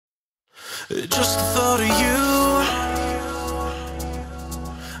Just the thought of you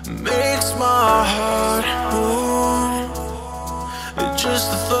makes my heart move.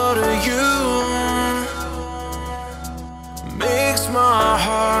 Just the thought of you makes my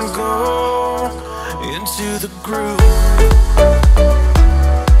heart go into the groove.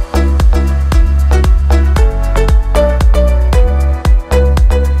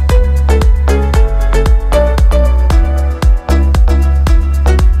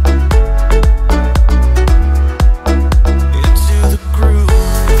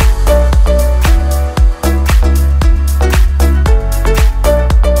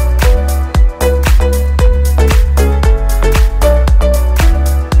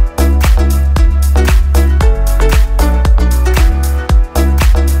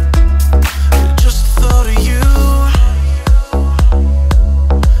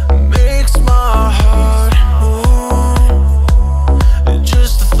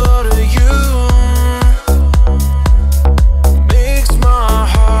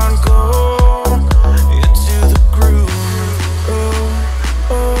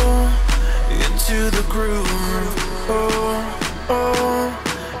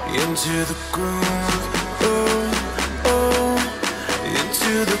 Into the groove, oh, oh,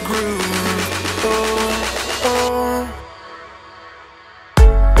 into the groove, oh, oh.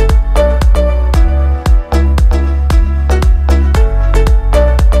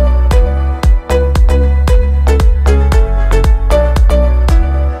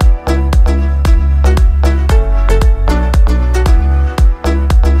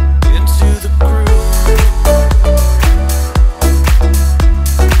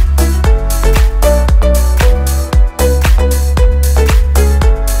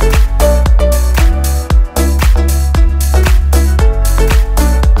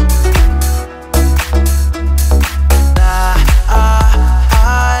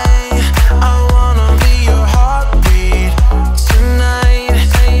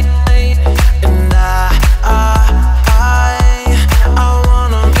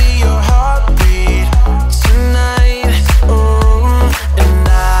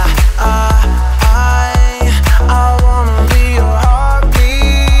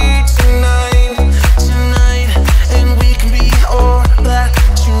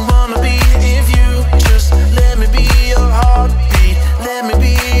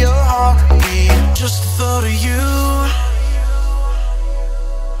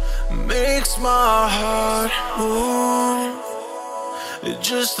 Makes my heart move.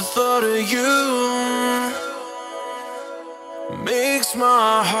 Just the thought of you makes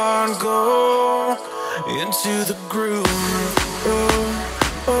my heart go into the groove, oh,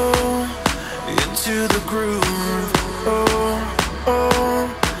 oh, into the groove, oh, oh,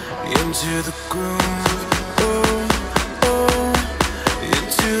 into the groove, oh, oh,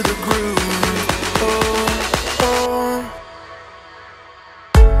 into the groove.